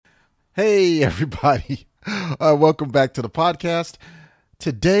Hey, everybody. Welcome back to the podcast.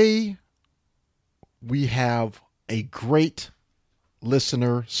 Today, we have a great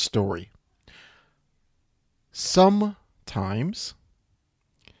listener story. Sometimes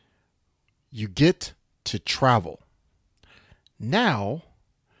you get to travel. Now,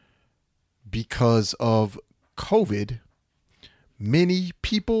 because of COVID, many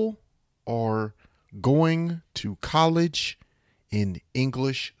people are going to college in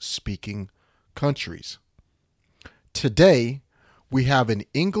English-speaking countries. Today, we have an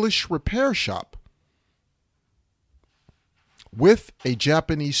English repair shop with a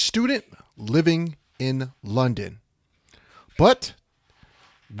Japanese student living in London. But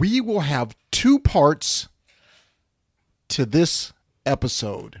we will have two parts to this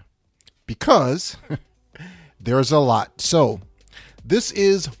episode because there's a lot. So, this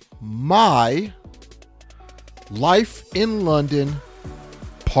is my Life in London,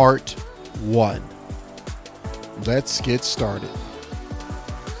 Part 1. Let's get started.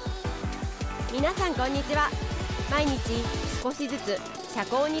 皆さんこんにちは。毎日少しずつ社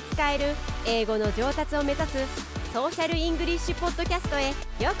交に使える英語の上達を目指すソーシャルイングリッシュポッドキャストへ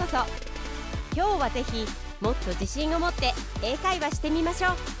ようこそ。今日はぜひもっと自信を持って英会話してみまし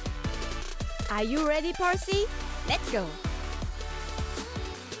ょう。Are you ready, Percy? Let's go!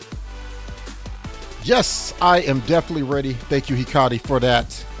 Yes, I am definitely ready. Thank you, Hikari, for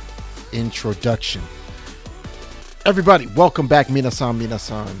that introduction. Everybody, welcome back. Minasan.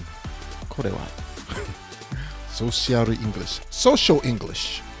 これは Social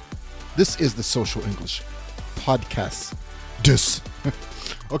English. This is the Social English podcast.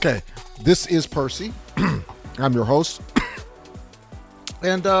 Okay, this is Percy. I'm your host.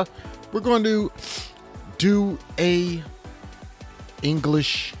 And we're going to do a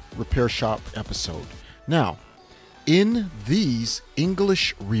English repair shop episode. Now, in these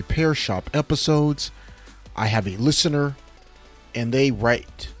English repair shop episodes, I have a listener and they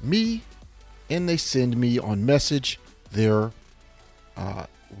write me and they send me on message their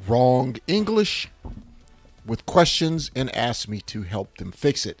wrong English with questions and ask me to help them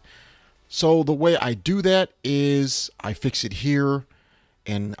fix it. So the way I do that is I fix it here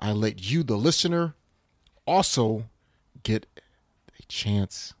and I let you, the listener, also get a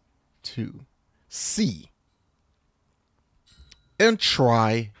chance to see and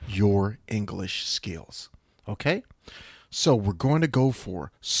try your English skills. Okay? So we're going to go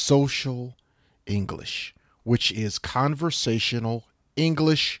for social English, which is conversational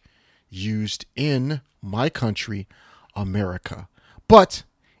English used in my country, America, but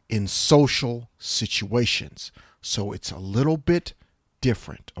in social situations. So it's a little bit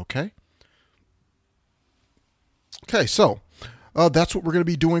different, okay? Okay, so that's what we're going to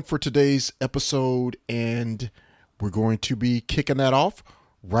be doing for today's episode, and we're going to be kicking that off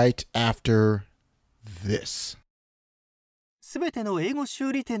right after this. すべての英語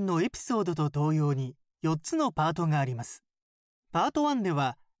修理店のエピソードと同様に4つのパートがあります。パート1で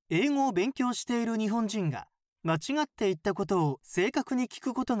は英語を勉強している日本人が間違って言ったことを正確に聞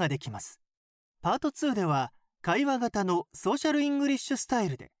くことができます。パート2では会話型のソーシャルイングリッシュスタイ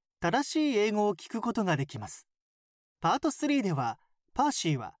ルで正しい英語を聞くことができます。パート3ではパーシ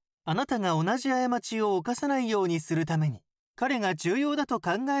ーはあなたが同じ過ちを犯さないようにするために彼が重要だと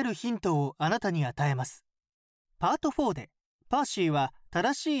考えるヒントをあなたに与えます。パート4でパーシーは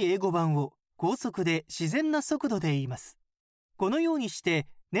正しい英語版を高速で自然な速度で言います。このようにして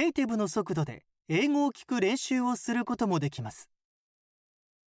ネイティブの速度で英語を聞く練習をすることもできます。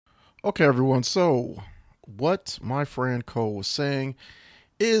Okay, everyone. So what my friend Cole was saying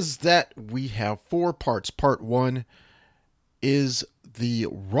is that we have 4 parts. Part 1 is the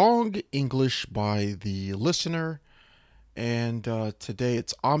wrong English by the listener. And today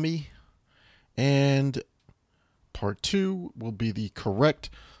it's Ami. And Part 2 will be the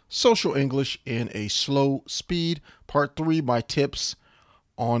correct social English in a slow speed. Part 3, my tips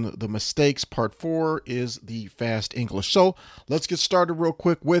on the mistakes. Part 4 is the fast English. So let's get started real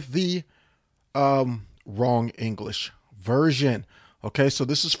quick with the wrong English version. Okay, so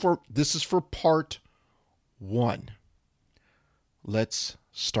this is for part 1. Let's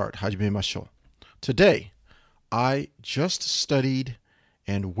start. 始めましょう. Today, I just studied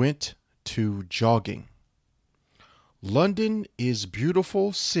and went to jogging. London is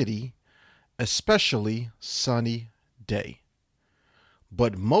beautiful city, especially sunny day.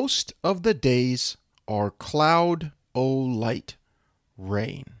 But most of the days are cloud o light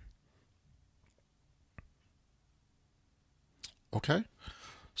rain. Okay?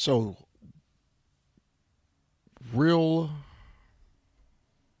 So real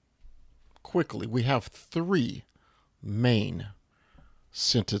quickly, we have 3 main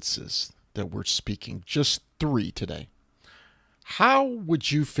sentences that we're speaking, just 3 today. How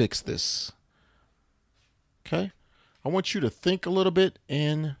would you fix this? Okay? I want you to think a little bit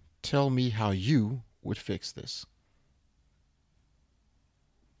and tell me how you would fix this.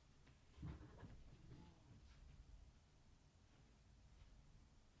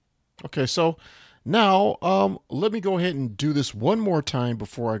 Okay, so now let me go ahead and do this one more time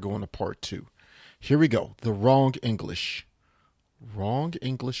before I go into part 2. Here we go. The wrong English. Wrong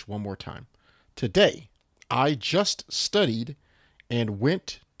English one more time. Today, I just studied and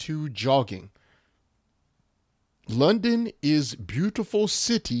went to jogging. London is beautiful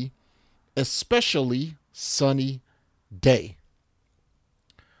city, especially sunny day.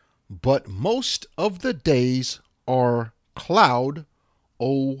 But most of the days are cloud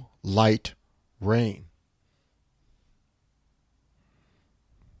or light rain.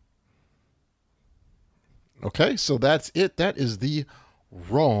 Okay, so that's it. That is the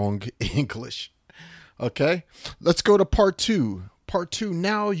wrong English. Okay, let's go to part 2. Part 2,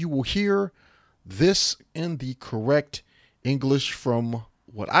 now you will hear this in the correct English from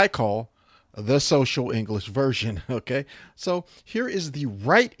what I call the social English version. Okay, so here is the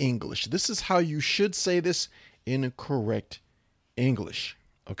right English. This is how you should say this in correct English.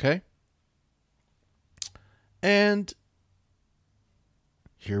 Okay, and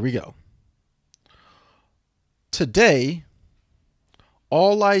here we go. Today,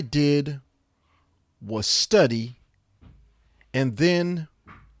 all I did was study and then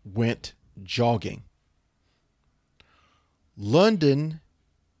went jogging. London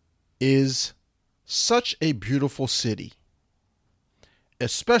is such a beautiful city,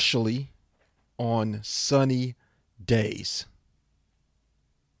 especially on sunny days.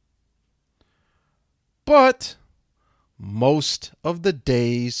 But most of the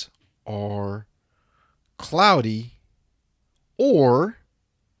days are cloudy or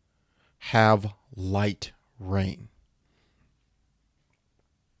have light rain.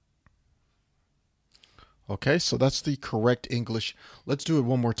 Okay, so that's the correct English. Let's do it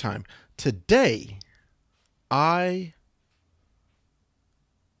one more time. Today, I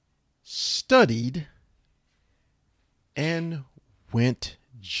studied and went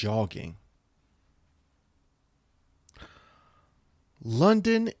jogging.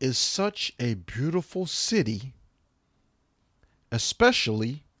 London is such a beautiful city,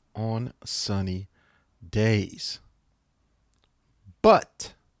 especially on sunny days.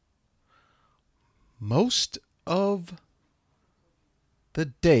 But most of the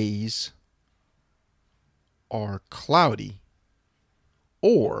days are cloudy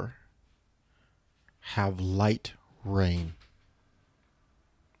or have light rain.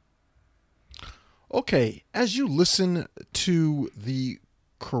 Okay, as you listen to the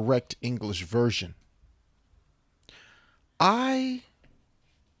correct English version, I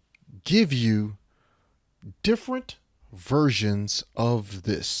give you different versions of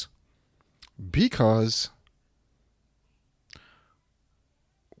this because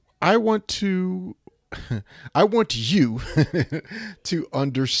I want you to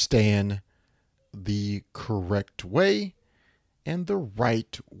understand the correct way and the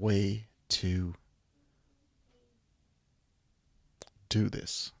right way to do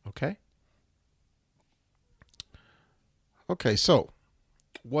this, okay? Okay, so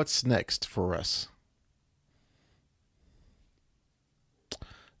what's next for us?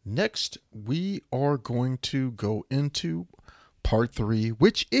 Next, we are going to go into part 3,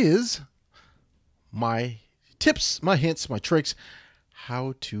 which is my tips, my hints, my tricks,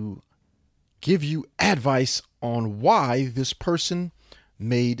 how to give you advice on why this person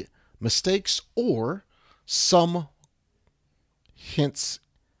made mistakes or some hints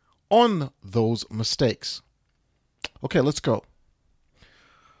on those mistakes. Okay, let's go.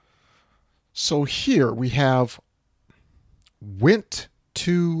 So here we have went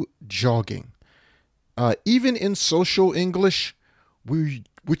to jogging. Even in social English,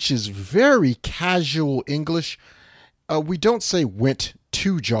 which is very casual English, we don't say went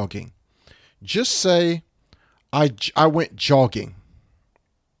to jogging. Just say I went jogging.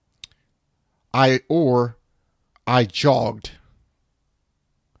 I jogged.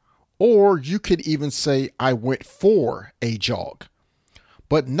 Or you could even say I went for a jog,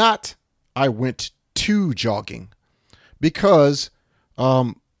 but not I went to jogging, because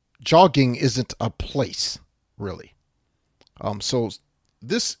jogging isn't a place, really. So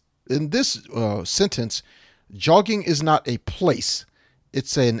in this sentence, jogging is not a place.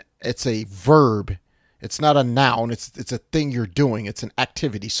 It's a verb. It's not a noun. It's a thing you're doing. It's an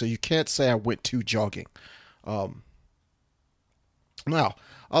activity. So you can't say I went to jogging. Now,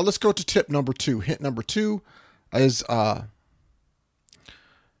 let's go to tip number 2. Hint number 2 is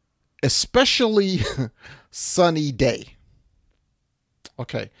especially sunny day.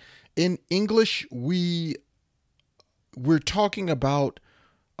 Okay. In English, we're talking about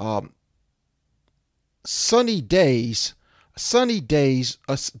um, sunny days. Sunny days.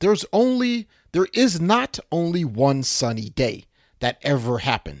 There is not only one sunny day that ever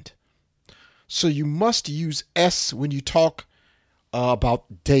happened. So you must use S when you talk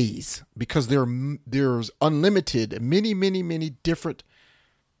about days, because there's unlimited, many different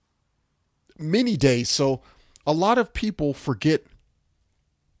many days. So a lot of people forget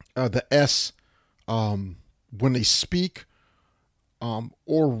the S when they speak,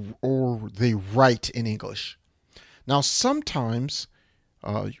 or they write in English. Now, sometimes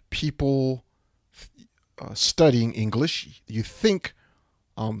people studying English, you think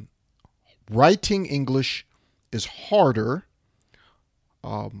writing English is harder,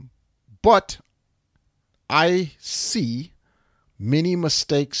 but I see many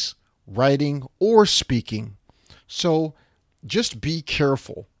mistakes writing or speaking. So just be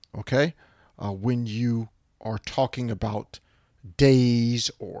careful, okay, when you are talking about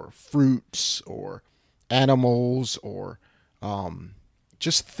days or fruits or animals or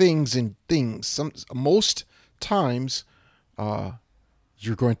just things and things. Most times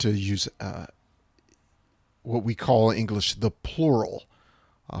you're going to use what we call in English the plural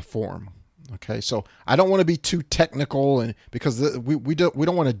form. Okay, so I don't want to be too technical, and because we don't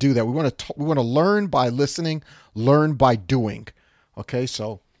want to do that. We want to learn by listening, learn by doing. Okay,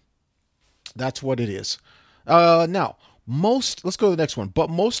 so that's what it is. Now, let's go to the next one. But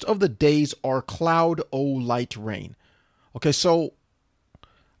most of the days are cloud o light rain. Okay, so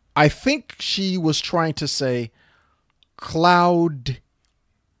I think she was trying to say cloudy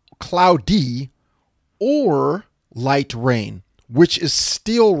or light rain, which is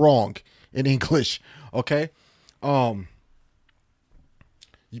still wrong in English. Okay. But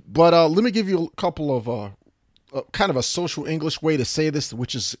let me give you a couple of kind of a social English way to say this,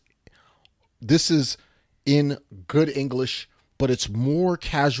 this is in good English, but it's more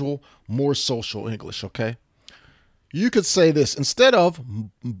casual, more social English. Okay. You could say this instead of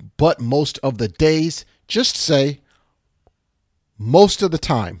but most of the days, just say most of the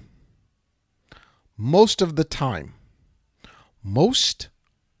time. Most of the time. Most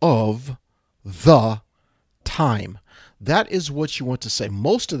of the time. That is what you want to say.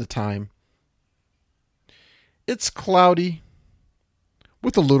 Most of the time, it's cloudy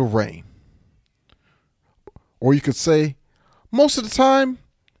with a little rain. Or you could say, most of the time,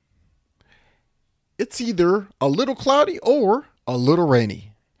 it's either a little cloudy or a little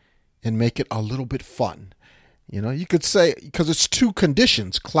rainy, and make it a little bit fun. You know, you could say, because it's two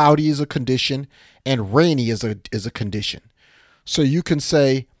conditions. Cloudy is a condition and rainy is a condition. So you can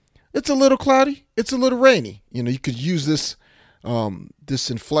say, it's a little cloudy, it's a little rainy. You know, you could use this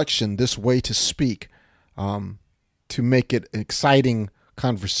inflection, this way to speak, to make it an exciting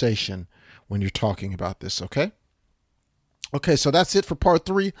conversation when you're talking about this, okay? Okay, so that's it for part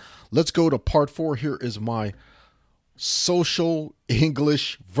 3. Let's go to part 4. Here is my social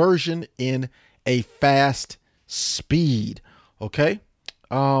English version in a fast speed, okay?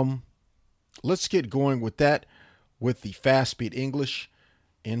 Let's get going with that, with the fast speed English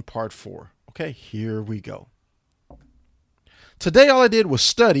in part 4. Okay, here we go. Today all I did was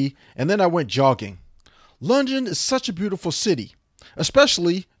study, and then I went jogging. London is such a beautiful city,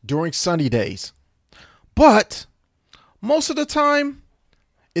 especially during sunny days. But most of the time,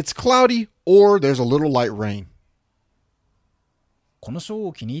 it's cloudy or there's a little light rain. このショー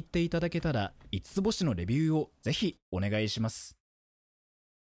を気に入っていただけたら、5つ星のレビューをぜひお願いします。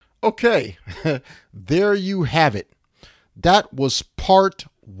Okay, there you have it. That was part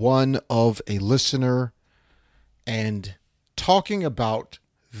 1 of a listener and talking about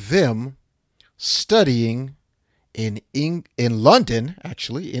them studying in London,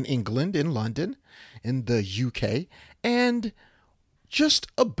 actually, in England, in London, in the UK, and just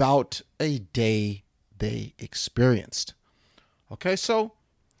about a day they experienced. Okay, so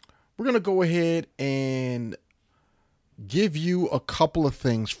we're going to go ahead and give you a couple of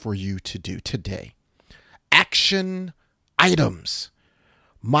things for you to do today. Action items.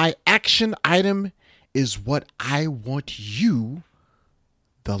 My action item is what I want you,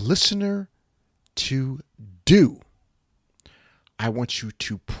 the listener, to do. I want you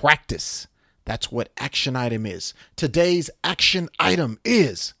to practice. That's what action item is. Today's action item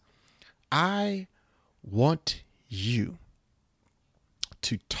is I want you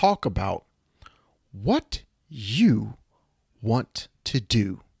to talk about what you want to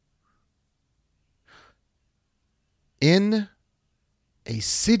do in a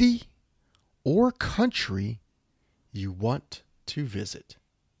city or country you want to visit.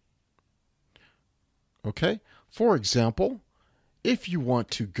 Okay? For example, if you want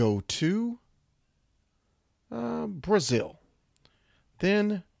to go to Brazil,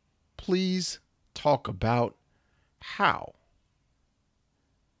 then please talk about how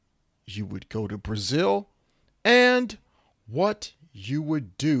you would go to Brazil and what you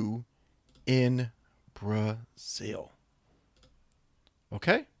would do in Brazil.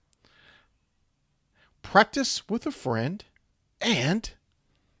 Okay? Practice with a friend and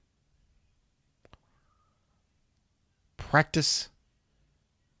practice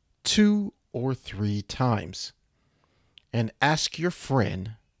 2 or 3 times and ask your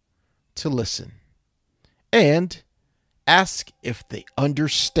friend to listen and ask if they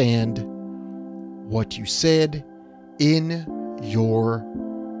understand what you said in your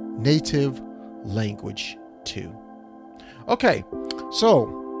native language too. Okay,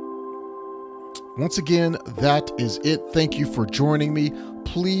 so once again, that is it. Thank you for joining me.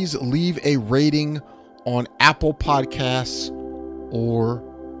 Please leave a rating on Apple Podcasts or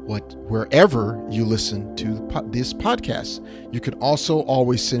wherever you listen to this podcast. You can also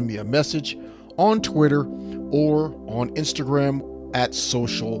always send me a message on Twitter or on Instagram at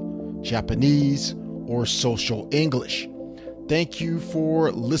Social Japanese or Social English. Thank you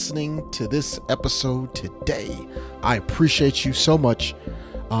for listening to this episode today. I appreciate you so much.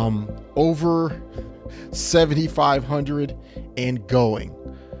 Over 7,500 and going.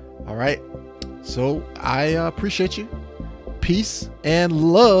 All right. So I appreciate you. Peace and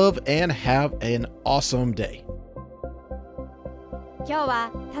love and have an awesome day. 今日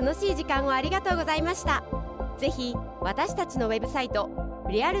は楽しい時間をありがとうございました。ぜひ私たちのウェブサイト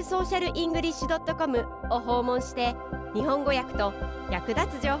realsocialenglish.com を訪問して日本語訳と役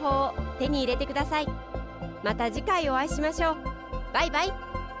立つ情報を手に入れてください。また次回お会いしましょう。バイバイ。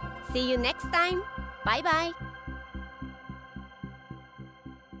See you next time. Bye bye.